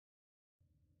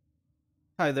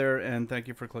Hi there, and thank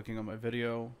you for clicking on my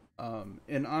video.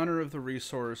 In honor of the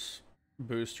resource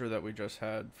booster that we just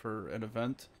had for an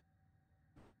event,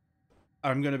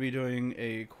 I'm going to be doing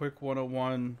a quick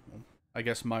 101, I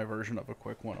guess my version of a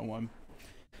quick 101.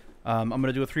 I'm going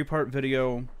to do a three-part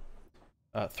video,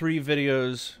 three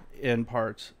videos in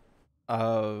parts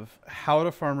of how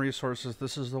to farm resources.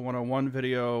 This is the 101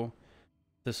 video.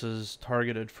 This is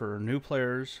targeted for new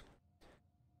players.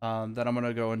 Then I'm going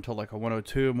to go into like a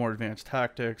 102, more advanced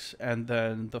tactics. And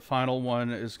then the final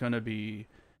one is going to be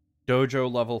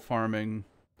dojo level farming,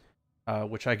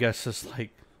 which I guess is like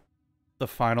the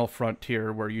final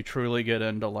frontier where you truly get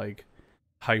into like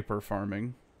hyper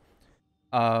farming.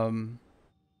 Um,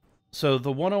 so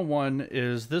the 101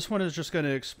 is this one is just going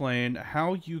to explain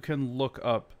how you can look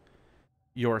up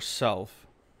yourself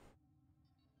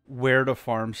where to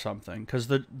farm something, because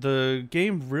the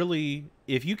game really,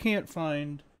 if you can't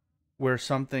find where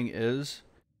something is,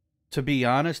 to be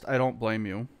honest, I don't blame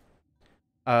you.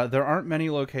 There aren't many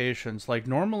locations. Like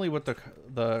normally with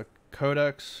the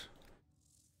codex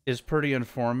is pretty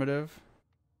informative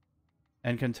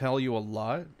and can tell you a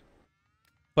lot,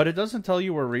 but it doesn't tell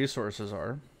you where resources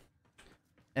are.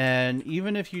 And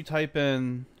even if you type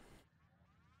in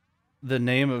the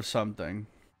name of something,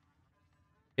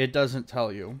 it doesn't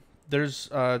tell you. There's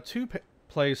two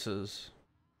places.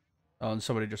 Oh, and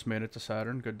somebody just made it to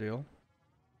Saturn. Good deal.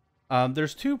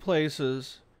 There's two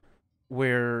places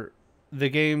where the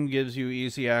game gives you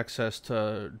easy access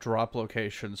to drop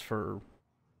locations for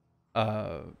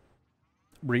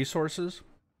resources.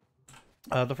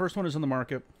 The first one is in the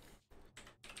market.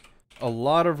 A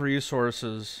lot of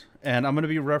resources, and I'm going to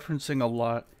be referencing a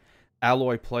lot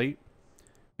alloy plate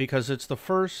because it's the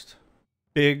first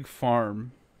big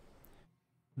farm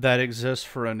that exists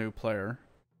for a new player.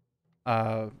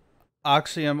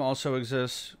 Oxium also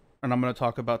exists, and I'm going to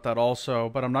talk about that also,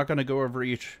 but I'm not going to go over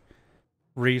each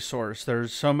resource.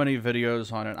 There's so many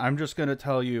videos on it. I'm just going to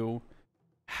tell you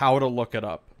how to look it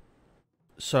up.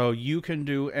 So you can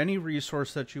do any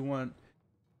resource that you want.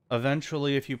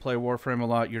 Eventually, if you play Warframe a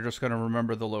lot, you're just going to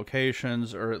remember the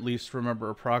locations, or at least remember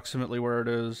approximately where it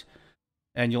is,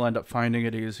 and you'll end up finding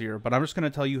it easier. But I'm just going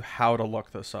to tell you how to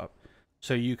look this up,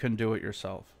 so you can do it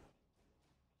yourself.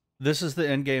 This is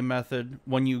the in-game method.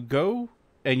 When you go,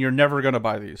 and you're never going to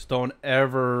buy these. Don't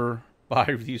ever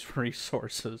buy these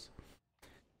resources.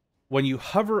 When you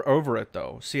hover over it,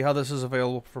 though, see how this is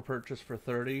available for purchase for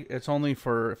 30? It's only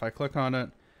for, if I click on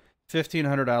it,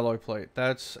 1,500 alloy plate.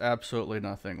 That's absolutely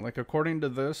nothing. Like, according to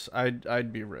this,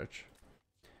 I'd be rich.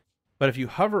 But if you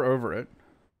hover over it,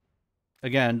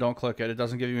 again, don't click it. It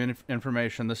doesn't give you any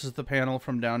information. This is the panel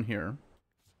from down here,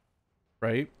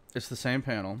 right? It's the same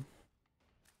panel.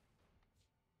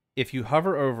 If you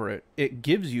hover over it, it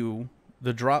gives you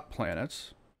the drop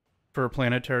planets for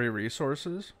planetary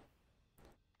resources.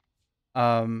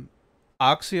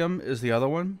 Oxium is the other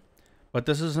one, but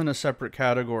this is in a separate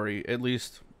category, at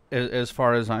least as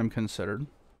far as I'm considered.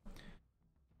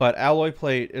 But alloy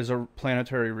plate is a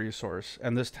planetary resource,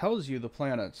 and this tells you the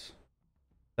planets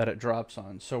that it drops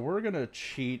on. So we're going to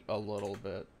cheat a little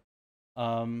bit.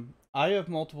 I have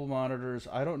multiple monitors.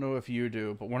 I don't know if you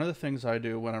do, but one of the things I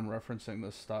do when I'm referencing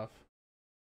this stuff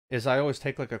is I always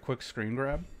take like a quick screen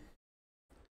grab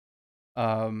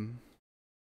to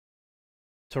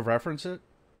reference it,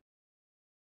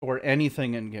 or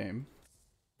anything in game.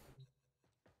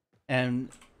 And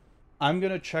I'm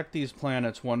going to check these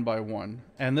planets one by one.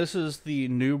 And this is the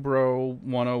Nubro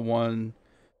 101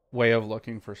 way of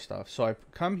looking for stuff. So I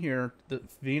come here, the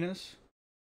Venus,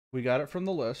 we got it from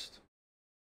the list.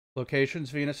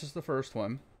 Locations, Venus is the first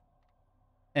one.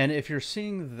 And if you're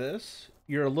seeing this,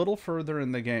 you're a little further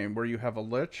in the game where you have a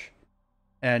Lich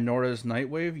and Nora's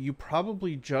Nightwave. You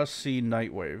probably just see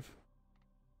Nightwave.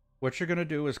 What you're going to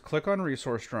do is click on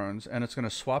Resource Drones, and it's going to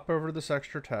swap over to this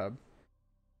extra tab.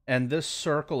 And this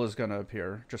circle is going to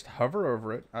appear. Just hover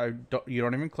over it. You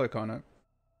don't even click on it.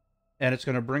 And it's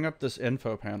going to bring up this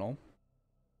info panel.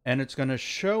 And it's going to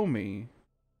show me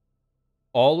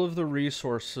all of the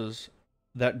resources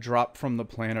that drop from the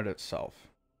planet itself.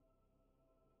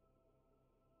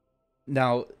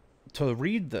 Now, to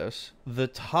read this, the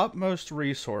topmost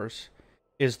resource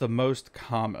is the most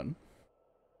common.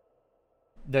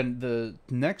 Then the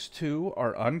next two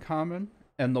are uncommon,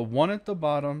 and the one at the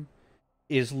bottom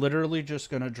is literally just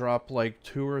going to drop like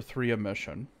 2 or 3 a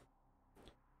mission.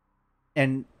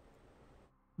 And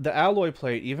the alloy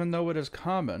plate, even though it is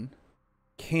common,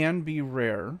 can be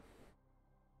rare.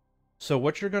 So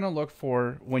what you're going to look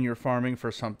for when you're farming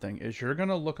for something is you're going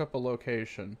to look up a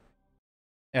location.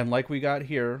 And like we got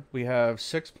here, we have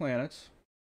 6 planets.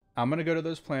 I'm going to go to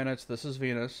those planets. This is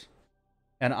Venus.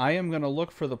 And I am going to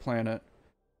look for the planet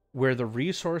where the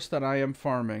resource that I am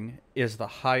farming is the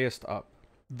highest up,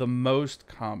 the most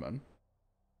common.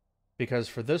 Because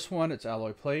for this one, it's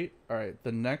alloy plate. All right,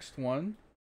 the next one,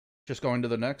 just going to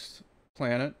the next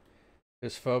planet,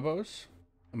 is Phobos.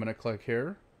 I'm going to click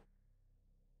here.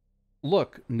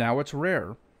 Look, now it's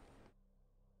rare.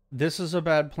 This is a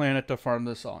bad planet to farm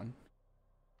this on.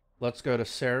 Let's go to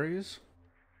Ceres.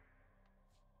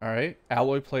 All right,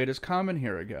 alloy plate is common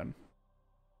here again.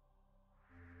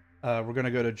 We're going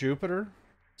to go to Jupiter.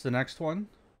 It's the next one.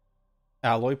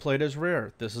 Alloy plate is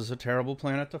rare. This is a terrible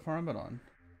planet to farm it on.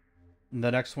 And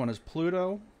the next one is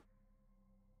Pluto.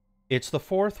 It's the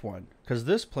fourth one, because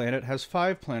this planet has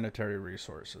 5 planetary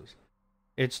resources.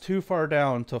 It's too far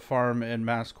down to farm in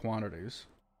mass quantities.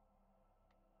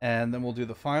 And then we'll do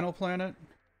the final planet.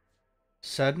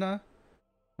 Sedna.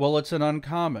 Well, it's an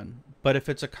uncommon, but if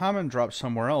it's a common drop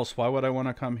somewhere else, why would I want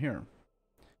to come here?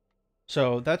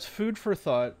 So that's food for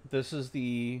thought. This is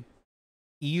the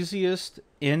easiest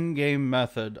in-game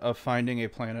method of finding a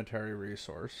planetary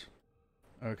resource.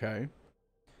 Okay.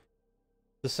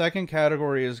 The second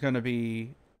category is going to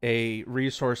be a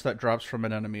resource that drops from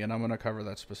an enemy, and I'm going to cover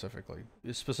that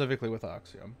specifically with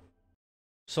Axiom.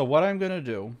 So what I'm going to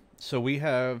do, so we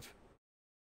have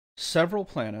several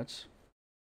planets.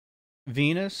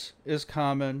 Venus is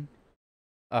common.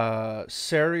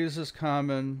 Ceres is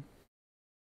common.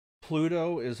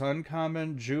 Pluto is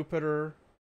uncommon. Jupiter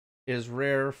is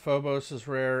rare. Phobos is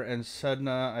rare. And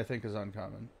Sedna, I think, is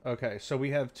uncommon. Okay, so we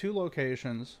have 2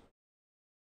 locations,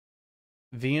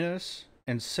 Venus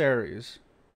and Ceres,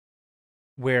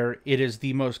 where it is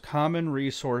the most common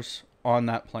resource on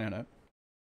that planet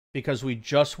because we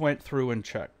just went through and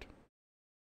checked.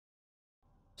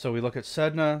 So we look at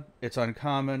Sedna, it's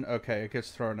uncommon. Okay, it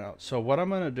gets thrown out. So what I'm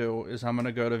going to do is I'm going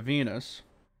to go to Venus,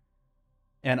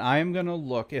 and I am going to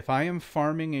look, if I am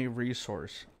farming a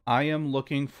resource, I am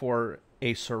looking for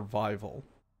a survival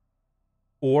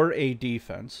or a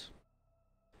defense.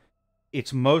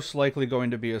 It's most likely going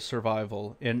to be a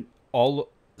survival in all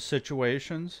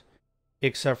situations,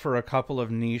 except for a couple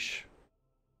of niche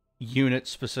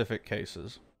unit-specific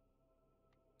cases.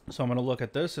 So I'm going to look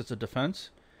at this. It's a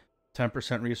defense.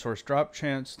 10% resource drop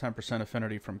chance, 10%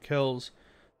 affinity from kills,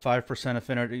 5%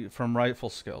 affinity from rifle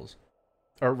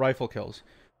kills.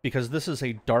 Because this is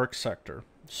a dark sector.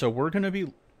 So we're going to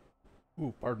be,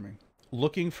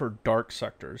 looking for dark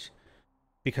sectors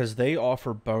because they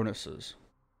offer bonuses.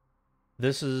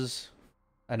 This is,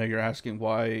 I know you're asking,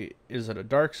 why is it a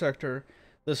dark sector?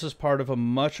 This is part of a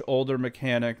much older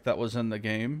mechanic that was in the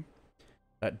game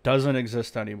that doesn't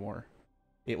exist anymore.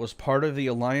 It was part of the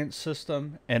Alliance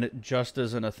system, and it just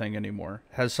isn't a thing anymore.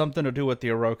 It has something to do with the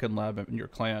Orokin lab in your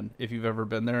clan. If you've ever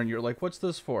been there and you're like, what's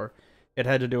this for? It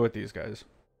had to do with these guys.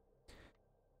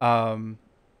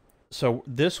 So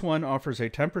this one offers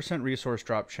a 10% resource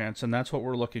drop chance, and that's what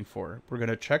we're looking for. We're going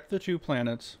to check the 2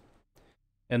 planets,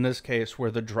 in this case,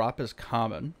 where the drop is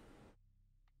common.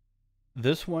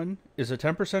 This one is a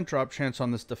 10% drop chance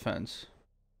on this defense.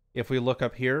 If we look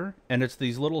up here, and it's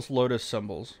these little lotus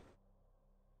symbols.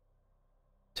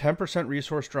 10%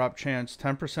 resource drop chance,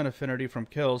 10% affinity from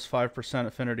kills, 5%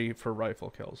 affinity for rifle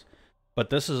kills. But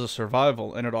this is a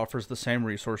survival, and it offers the same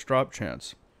resource drop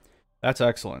chance. That's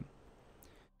excellent.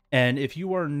 And if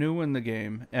you are new in the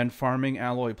game and farming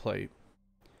alloy plate,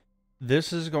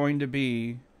 this is going to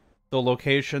be the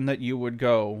location that you would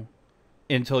go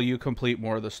until you complete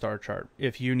more of the star chart.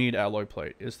 If you need alloy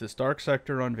plate, is this dark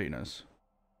sector on Venus.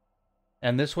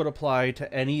 And this would apply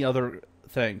to any other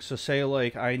thing. So say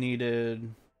like I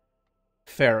needed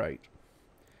ferrite.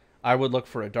 I would look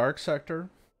for a dark sector.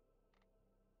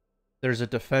 There's a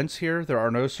defense here. There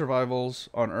are no survivals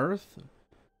on Earth.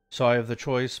 So I have the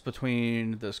choice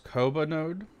between this Koba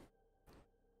node.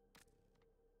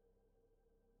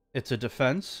 It's a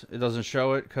defense. It doesn't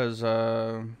show it because,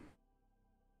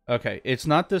 okay, it's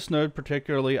not this node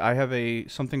particularly. I have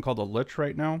something called a Lich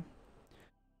right now.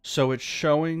 So it's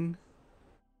showing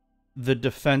the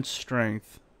defense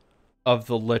strength of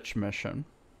the Lich mission.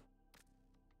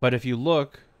 But if you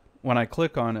look, when I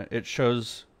click on it, it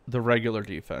shows the regular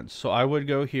defense. So I would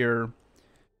go here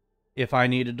if I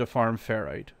needed to farm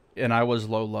ferrite and I was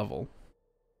low level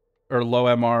or low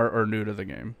MR or new to the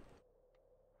game.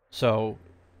 So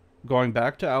going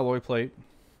back to alloy plate,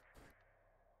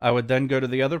 I would then go to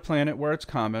the other planet where it's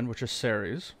common, which is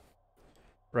Ceres,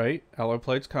 right? Alloy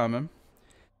plate's common.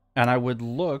 And I would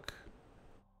look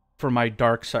for my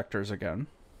dark sectors again.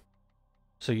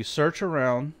 So you search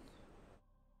around.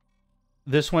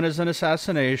 This one is an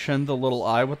assassination, the little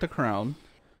eye with the crown.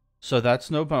 So that's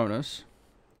no bonus.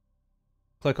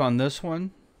 Click on this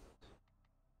one.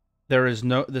 There is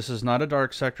no, this is not a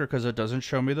dark sector because it doesn't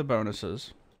show me the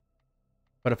bonuses.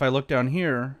 But if I look down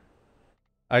here,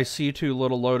 I see two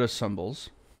little lotus symbols.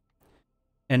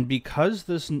 And because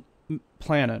this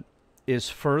planet is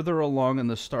further along in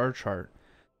the star chart,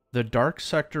 the dark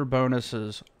sector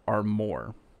bonuses are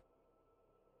more.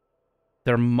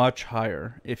 They're much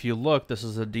higher. If you look, this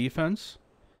is a defense,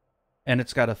 and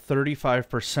it's got a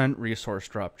 35% resource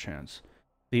drop chance.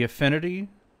 The affinity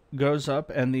goes up,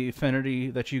 and the affinity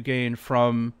that you gain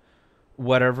from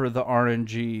whatever the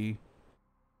RNG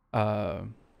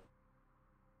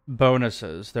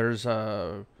bonuses. There's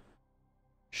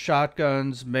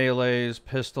shotguns, melees,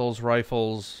 pistols,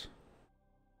 rifles,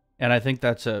 and I think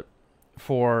that's it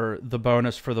for the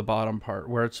bonus for the bottom part,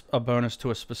 where it's a bonus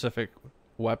to a specific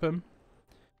weapon.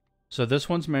 So this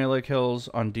one's melee kills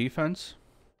on defense.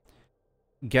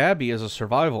 Gabby is a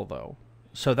survival, though,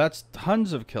 so that's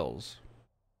tons of kills,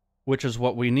 which is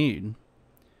what we need.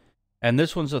 And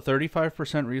this one's a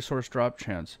 35% resource drop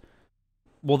chance.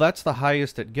 Well, that's the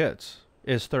highest it gets,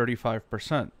 is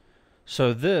 35%.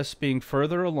 So this, being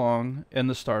further along in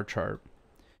the star chart,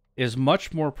 is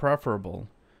much more preferable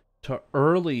to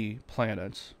early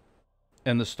planets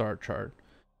in the star chart.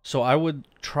 So I would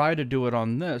try to do it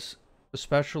on this,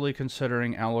 especially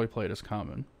considering alloy plate is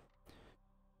common.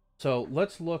 So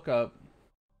let's look up,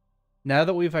 now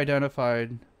that we've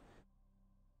identified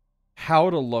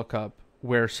how to look up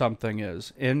where something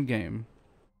is in-game,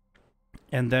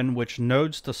 and then which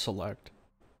nodes to select,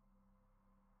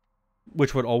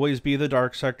 which would always be the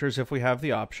dark sectors if we have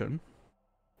the option,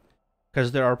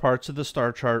 because there are parts of the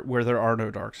star chart where there are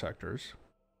no dark sectors.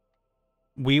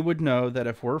 We would know that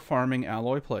if we're farming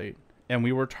alloy plate, and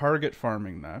we were target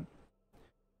farming that,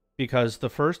 because the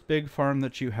first big farm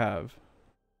that you have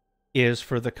is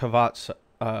for the Kavat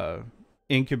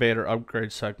incubator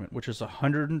upgrade segment, which is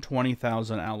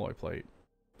 120,000 alloy plate.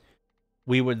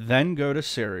 We would then go to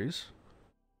series,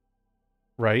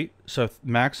 right? So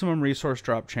maximum resource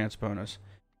drop chance bonus,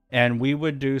 and we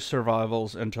would do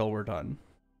survivals until we're done.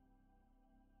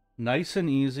 Nice and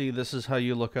easy. This is how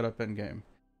you look it up in game.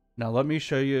 Now let me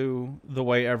show you the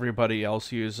way everybody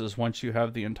else uses once you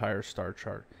have the entire star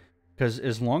chart. Because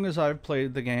as long as I've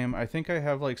played the game, I think I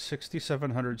have like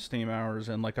 6,700 Steam hours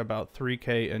and like about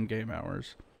 3K in-game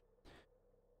hours.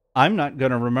 I'm not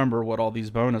going to remember what all these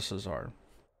bonuses are.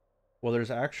 Well, there's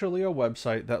actually a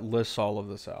website that lists all of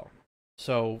this out.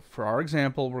 So for our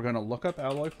example, we're going to look up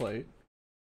alloy plate.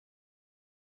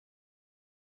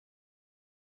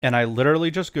 And I literally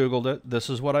just Googled it. This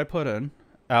is what I put in.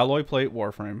 Alloy plate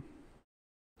Warframe.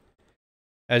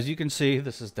 As you can see,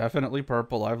 this is definitely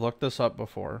purple. I've looked this up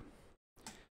before.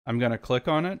 I'm going to click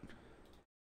on it,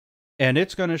 and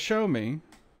it's going to show me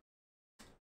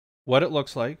what it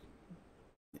looks like.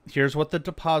 Here's what the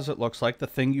deposit looks like, the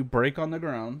thing you break on the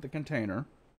ground, the container.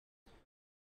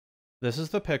 This is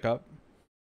the pickup,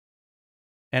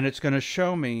 and it's going to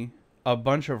show me a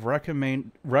bunch of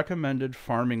recommended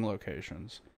farming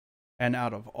locations. And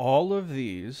out of all of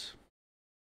these,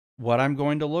 what I'm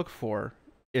going to look for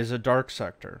is a dark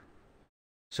sector.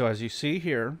 So as you see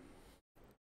here,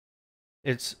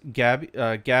 it's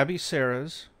Gabby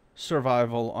Sarah's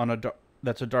survival on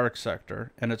that's a dark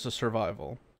sector, and it's a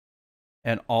survival.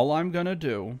 And all I'm going to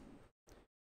do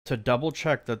to double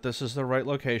check that this is the right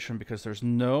location, because there's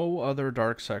no other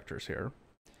dark sectors here,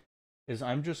 is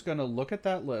I'm just going to look at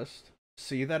that list,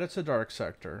 see that it's a dark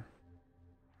sector,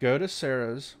 go to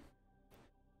Sarah's,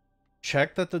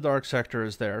 check that the dark sector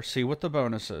is there, see what the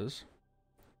bonus is,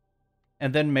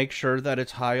 and then make sure that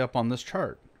it's high up on this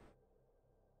chart.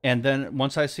 And then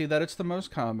once I see that it's the most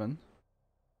common,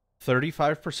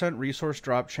 35% resource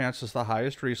drop chance is the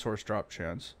highest resource drop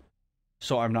chance.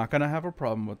 So I'm not going to have a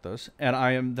problem with this. And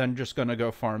I am then just going to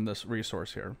go farm this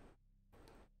resource here.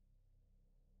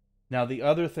 Now the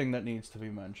other thing that needs to be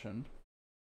mentioned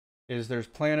is there's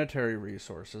planetary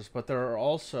resources, but there are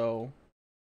also,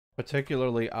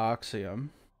 particularly Oxium,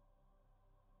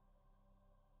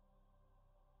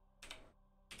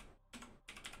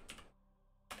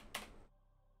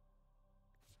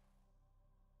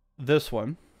 this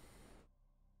one.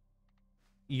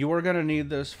 You are going to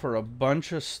need this for a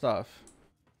bunch of stuff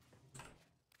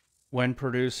when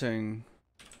producing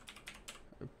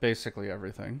basically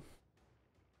everything.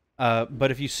 But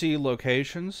if you see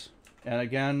locations, and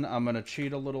again, I'm going to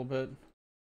cheat a little bit,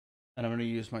 and I'm going to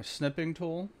use my snipping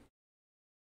tool.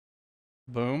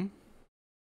 Boom.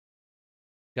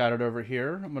 Got it over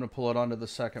here. I'm going to pull it onto the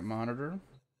second monitor.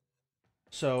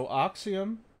 So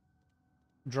Oxium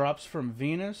drops from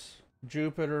Venus,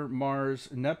 Jupiter, Mars,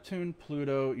 Neptune,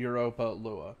 Pluto, Europa,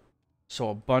 Lua.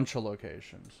 So a bunch of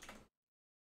locations.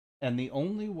 And the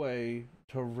only way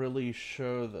to really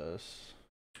show this.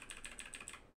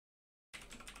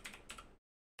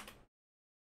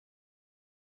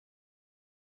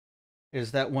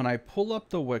 Is that when I pull up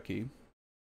the wiki,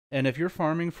 and if you're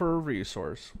farming for a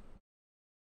resource,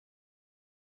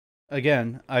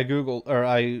 again,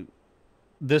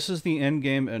 this is the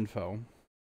in-game info,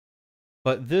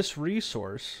 but this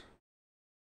resource,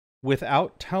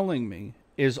 without telling me,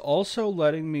 is also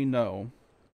letting me know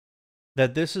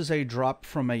that this is a drop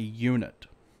from a unit.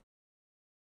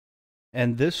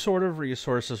 And this sort of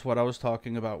resource is what I was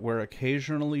talking about, where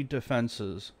occasionally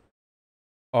defenses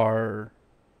are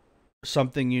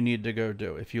something you need to go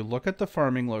do. If you look at the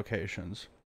farming locations,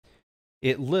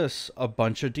 it lists a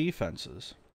bunch of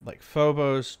defenses, like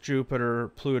Phobos, Jupiter,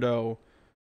 Pluto.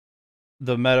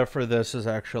 The meta for this is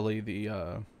actually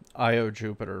the Io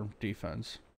Jupiter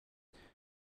defense.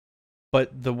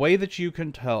 But the way that you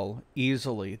can tell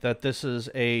easily that this is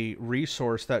a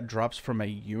resource that drops from a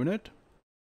unit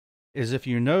is if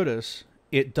you notice,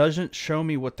 it doesn't show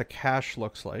me what the cache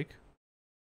looks like.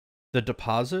 The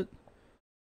deposit.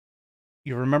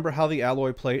 You remember how the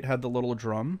alloy plate had the little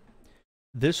drum?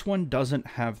 This one doesn't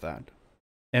have that.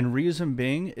 And reason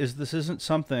being is this isn't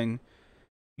something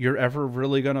you're ever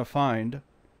really going to find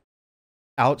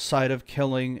outside of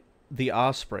killing the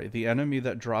Osprey, the enemy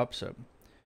that drops it.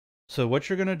 So what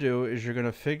you're going to do is you're going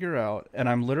to figure out, and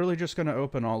I'm literally just going to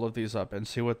open all of these up and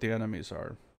see what the enemies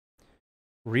are.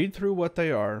 Read through what they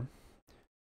are.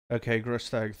 Okay,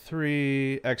 Grostag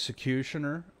 3,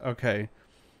 Executioner. Okay.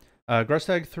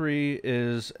 Grostag 3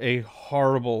 is a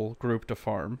horrible group to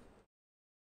farm.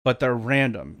 But they're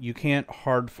random. You can't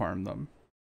hard farm them.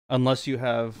 Unless you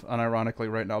have,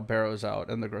 unironically right now, Barrows out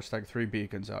and the Grostag 3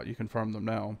 beacons out. You can farm them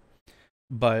now.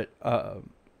 But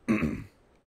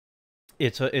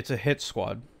it's a hit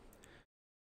squad.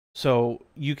 So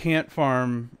you can't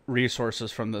farm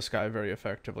resources from this guy very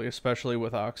effectively, especially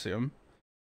with Oxium.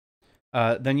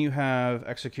 Then you have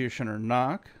Executioner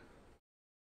Knock.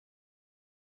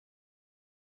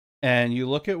 And you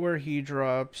look at where he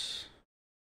drops.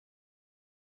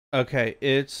 Okay,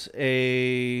 it's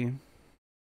a...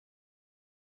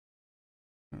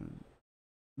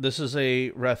 This is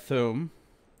a Rathum.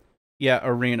 Yeah,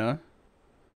 Arena.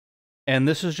 And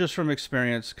this is just from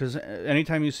experience, because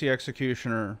anytime you see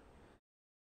Executioner,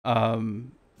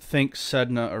 think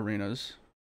Sedna arenas.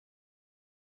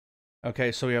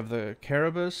 Okay, so we have the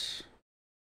Carabus.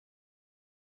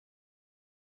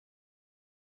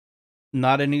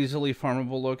 Not an easily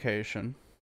farmable location.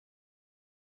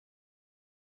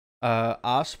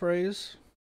 Ospreys.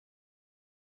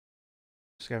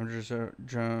 Scavenger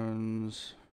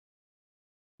Jones.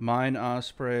 Mine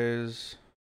Ospreys.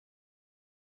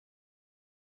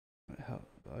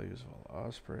 Values of all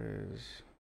Ospreys.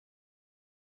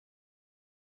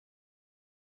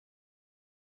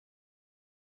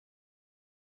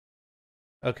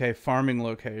 Okay, farming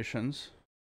locations.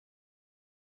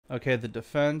 Okay, the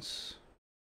defense.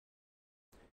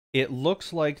 It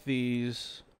looks like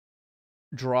these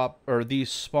drop, or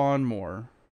these spawn more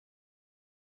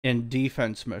in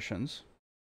defense missions.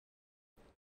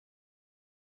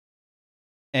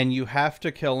 And you have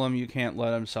to kill him, you can't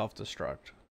let him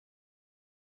self-destruct.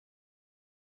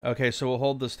 Okay, so we'll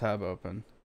hold this tab open.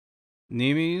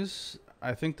 Nemes,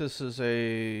 I think this is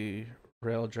a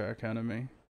Railjack enemy.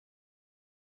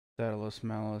 Daedalus,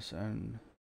 Malice, and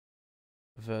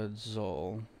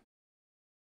Vedzol.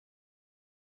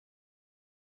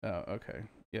 Oh, okay,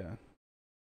 yeah.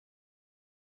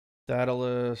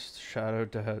 Daedalus, Shadow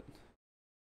Det.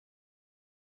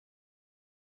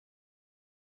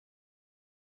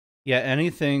 Yeah,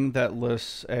 anything that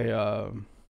lists a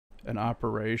an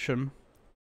operation,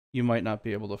 you might not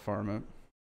be able to farm it.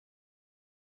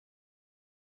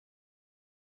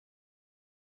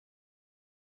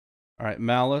 All right,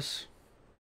 Malice.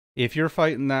 If you're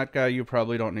fighting that guy, you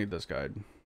probably don't need this guide.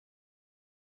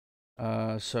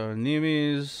 So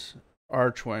Nemes,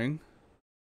 Archwing.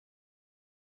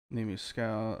 Nemes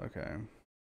Scout, okay.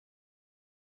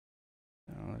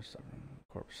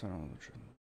 Corpse for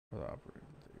the operator.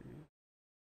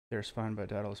 They're spawned by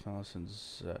Daedalus, Malice, and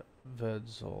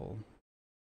Vedzol.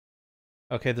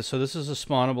 Okay, so this is a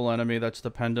spawnable enemy that's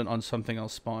dependent on something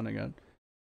else spawning it.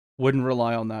 Wouldn't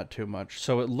rely on that too much.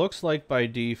 So it looks like by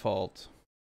default,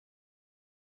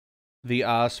 the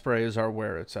Ospreys are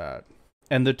where it's at.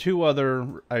 And the two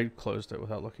other... I closed it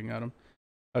without looking at them.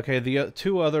 Okay, the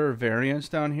two other variants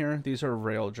down here, these are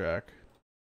Railjack.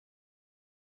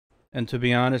 And to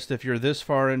be honest, if you're this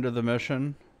far into the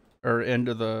mission, or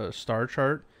into the star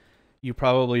chart, you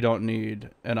probably don't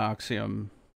need an Oxium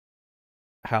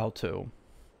how-to.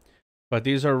 But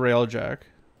these are Railjack,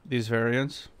 these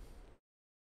variants.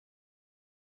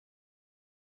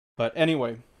 But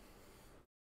anyway,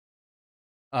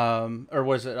 or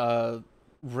was it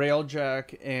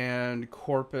Railjack and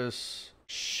Corpus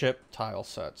ship tile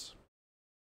sets?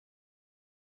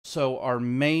 So our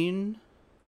main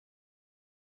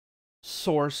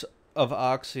source of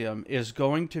Oxium is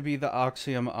going to be the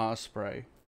Oxium Osprey.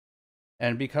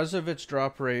 And because of its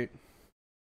drop rate,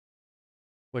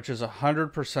 which is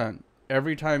 100%,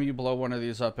 every time you blow one of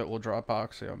these up, it will drop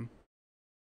Oxium.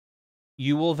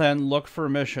 You will then look for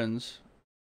missions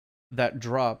that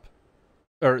drop,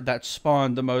 or that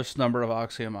spawn the most number of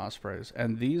Oxium Ospreys.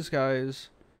 And these guys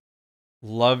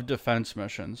love defense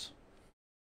missions.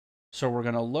 So we're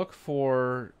going to look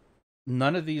for,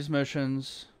 none of these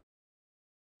missions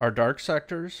are dark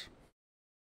sectors.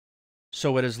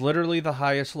 So it is literally the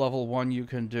highest level one you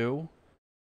can do.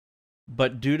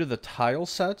 But due to the tile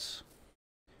sets,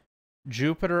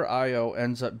 Jupiter Io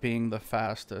ends up being the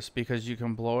fastest because you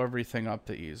can blow everything up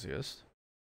the easiest.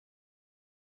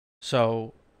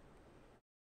 So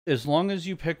as long as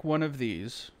you pick one of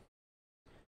these,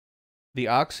 the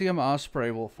Oxium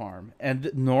Osprey will farm.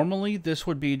 And normally this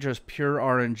would be just pure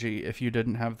RNG if you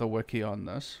didn't have the wiki on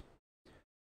this.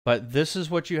 But this is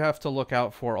what you have to look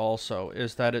out for also,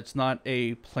 is that it's not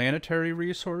a planetary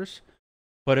resource,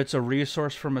 but it's a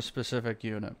resource from a specific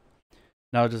unit.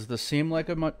 Now, does this seem like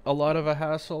a lot of a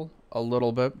hassle? A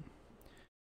little bit.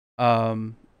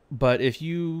 But if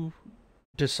you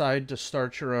decide to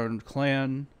start your own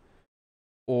clan,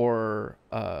 or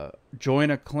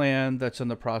join a clan that's in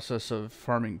the process of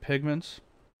farming pigments,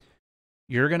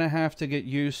 you're going to have to get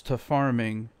used to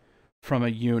farming from a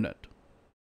unit.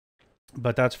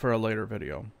 But that's for a later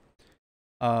video.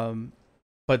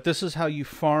 But this is how you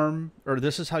farm, or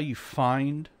this is how you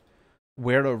find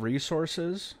where the resource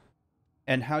is,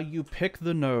 and how you pick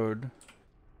the node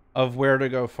of where to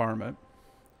go farm it.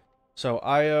 So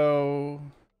Io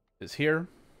is here.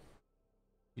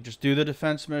 You just do the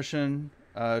defense mission.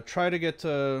 Try to get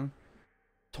to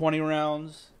 20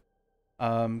 rounds.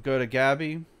 Go to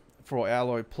Gabby for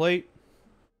alloy plate.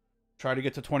 Try to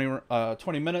get to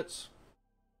 20 minutes.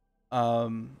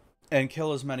 And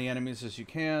kill as many enemies as you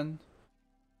can.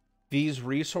 These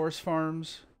resource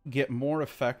farms get more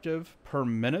effective per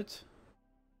minute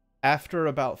after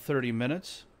about 30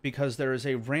 minutes because there is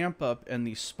a ramp up in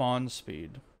the spawn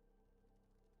speed.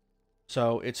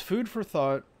 So it's food for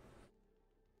thought.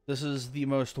 This is the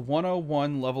most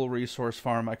 101 level resource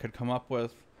farm I could come up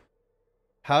with.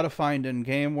 How to find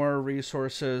in-game war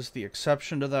resources, the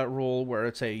exception to that rule where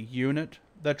it's a unit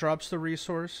that drops the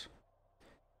resource.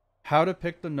 How to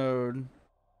pick the node,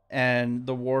 and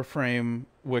the Warframe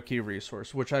wiki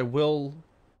resource, which I will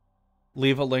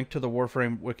leave a link to the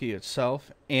Warframe wiki itself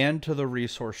and to the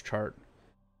resource chart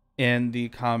in the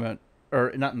comment,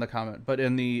 or not in the comment, but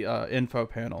in the info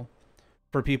panel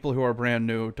for people who are brand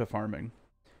new to farming.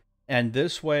 And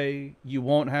this way you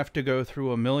won't have to go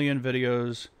through a million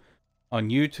videos on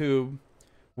YouTube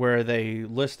where they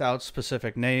list out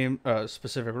specific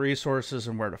specific resources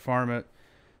and where to farm it.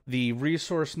 The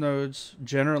resource nodes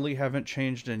generally haven't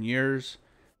changed in years.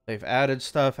 They've added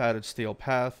stuff, added Steel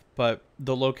Path, but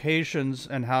the locations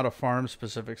and how to farm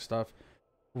specific stuff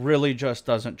really just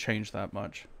doesn't change that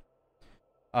much.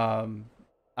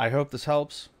 I hope this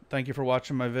helps. Thank you for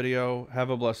watching my video.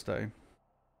 Have a blessed day.